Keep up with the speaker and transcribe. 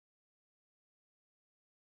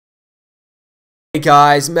Hey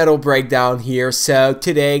guys, Metal Breakdown here. So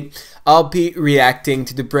today I'll be reacting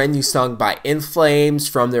to the brand new song by In Flames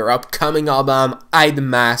from their upcoming album I The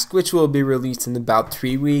Mask, which will be released in about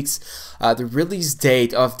 3 weeks. The release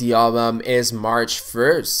date of the album is March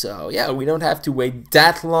 1st, so yeah, we don't have to wait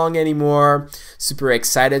that long anymore. Super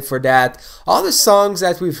excited for that. All the songs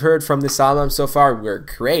that we've heard from this album so far were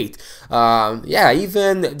great. Yeah,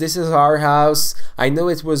 even This Is Our House, I know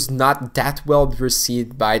it was not that well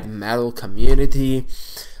received by the metal community,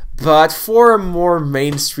 but for a more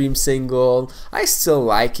mainstream single, I still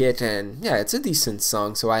like it, and yeah, it's a decent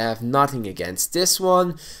song, so I have nothing against this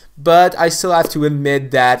one. But I still have to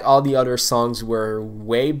admit that all the other songs were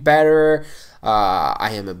way better.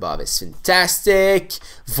 I Am Above is fantastic,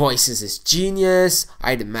 Voices is genius,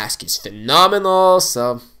 I The Mask is phenomenal,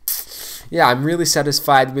 so yeah, I'm really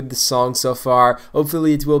satisfied with the song so far.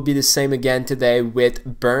 Hopefully it will be the same again today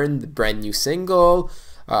with Burn, the brand new single.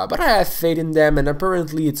 But I have faith in them, and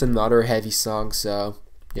apparently it's another heavy song, so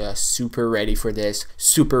yeah, super ready for this,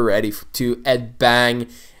 super ready to headbang,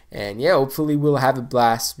 and yeah, hopefully we'll have a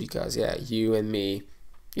blast because yeah, you and me,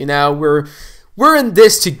 you know, we're in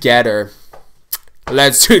this together.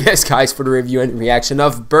 Let's do this, guys, for the review and reaction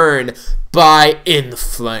of Burn by In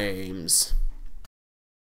Flames.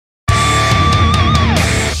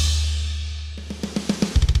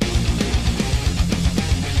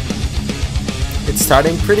 It's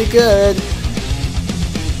starting pretty good.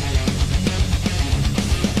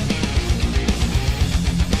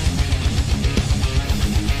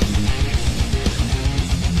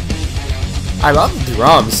 I love the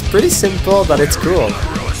drums. Pretty simple, but it's cool.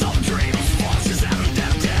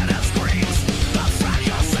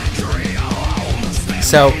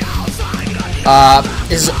 So,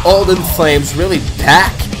 is Old In Flames really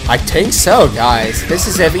back? I think so, guys. This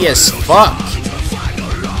is heavy as fuck.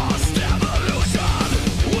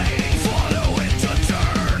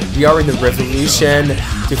 We are in the revolution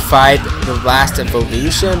to fight the last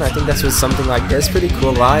evolution. I think that's what something like this. Pretty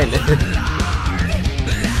cool line.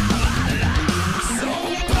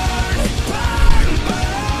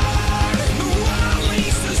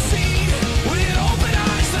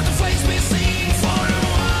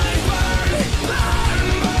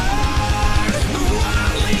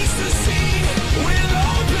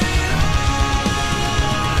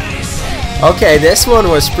 Okay, this one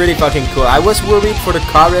was pretty fucking cool. I was worried for the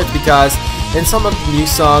chorus because in some of the new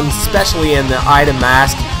songs, especially in the I The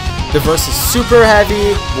Mask, the verse is super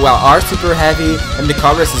heavy, well, are super heavy, and the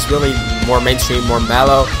chorus is really more mainstream, more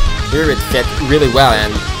mellow. Here it fit really well,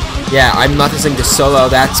 and yeah, I'm noticing the solo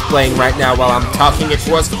that's playing right now while I'm talking. It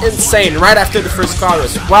was insane right after the first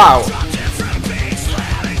chorus. Wow.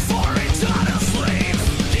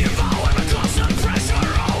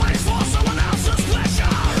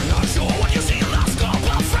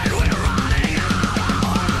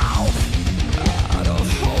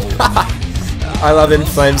 I love In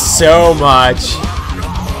Flames so much.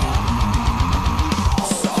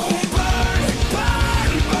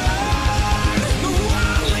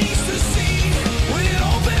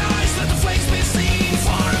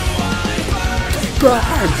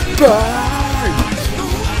 Burn, burn.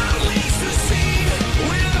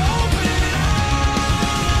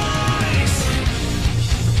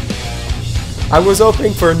 I was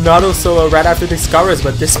hoping for another solo right after this chorus,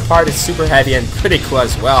 but this part is super heavy and pretty cool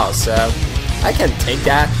as well, so I can take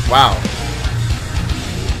that. Wow.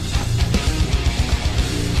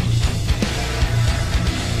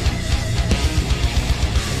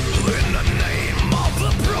 In the name of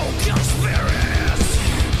the broken spirit,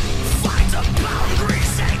 find the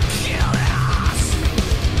boundaries and kill us.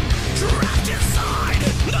 Trapped inside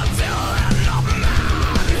the villain of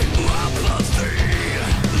man, apathy,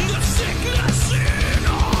 the sickness in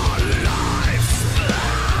our lives.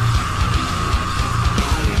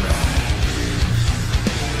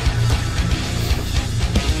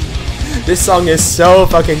 This song is so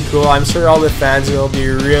fucking cool. I'm sure all the fans will be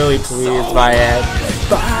really pleased by it.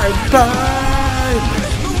 Burn, burn!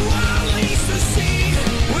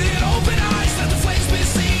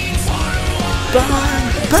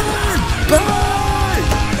 Burn, burn, burn!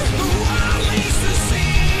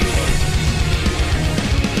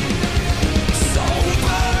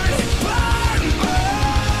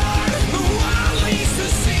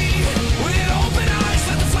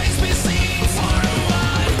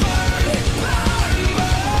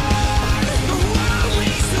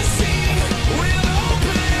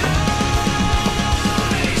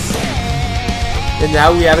 And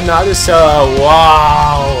now we have another solo.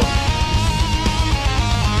 Wow!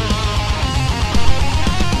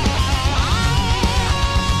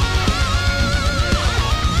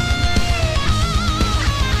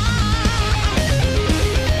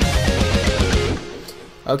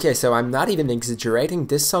 Okay, so I'm not even exaggerating.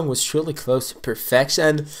 This song was truly close to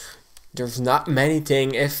perfection. There's not many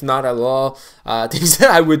things, if not at all, things that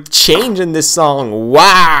I would change in this song.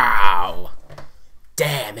 Wow!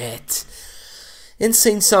 Damn it.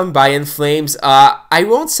 Insane song by In Flames. I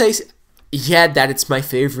won't say yet that it's my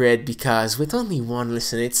favorite because with only one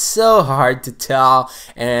listen, it's so hard to tell.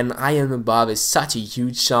 And I Am Above is such a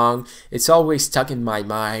huge song. It's always stuck in my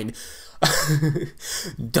mind.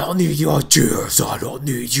 Don't need your tears, I don't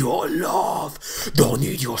need your love, don't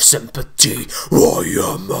need your sympathy,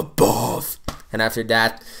 I am above. And after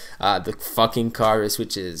that, the fucking chorus,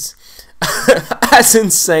 which is as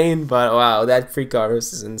insane, but wow, that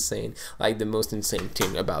pre-chorus is insane. Like the most insane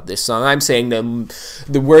thing about this song. I'm saying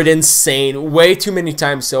the word insane way too many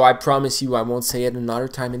times, so I promise you I won't say it another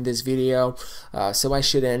time in this video. So I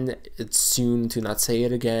should end it soon to not say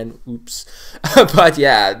it again. Oops. But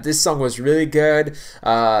yeah, this song was really good.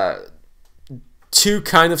 Two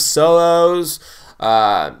kind of solos,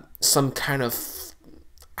 some kind of,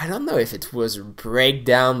 I don't know if it was a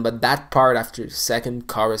breakdown, but that part after the second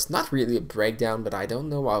chorus, not really a breakdown, but I don't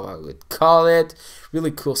know how I would call it. Really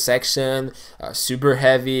cool section, super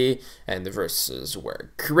heavy, and the verses were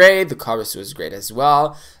great. The chorus was great as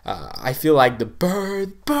well. I feel like the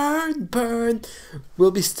burn, burn, burn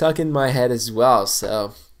will be stuck in my head as well.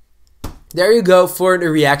 So there you go for the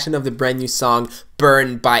reaction of the brand new song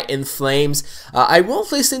Burn by In Flames. I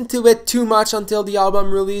won't listen to it too much until the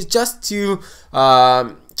album release, just to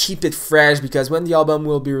keep it fresh, because when the album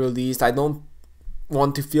will be released, I don't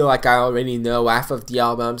want to feel like I already know half of the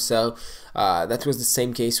album. So that was the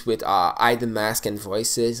same case with I The Mask and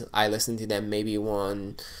Voices. I listened to them maybe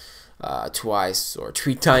twice or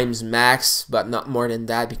 3 times max, but not more than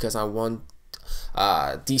that, because I want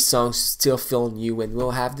these songs still feel new and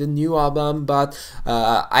we'll have the new album. But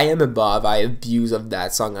I Am Above, I abuse of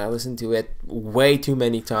that song. I listened to it way too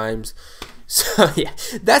many times. So yeah,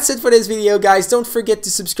 that's it for this video, guys. Don't forget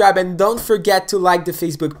to subscribe and don't forget to like the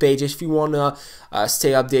Facebook page if you wanna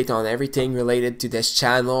stay updated on everything related to this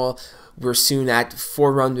channel. We're soon at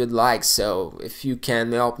 400 likes, so if you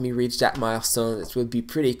can help me reach that milestone, it would be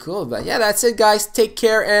pretty cool. But yeah, that's it, guys. Take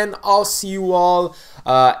care, and I'll see you all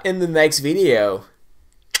in the next video.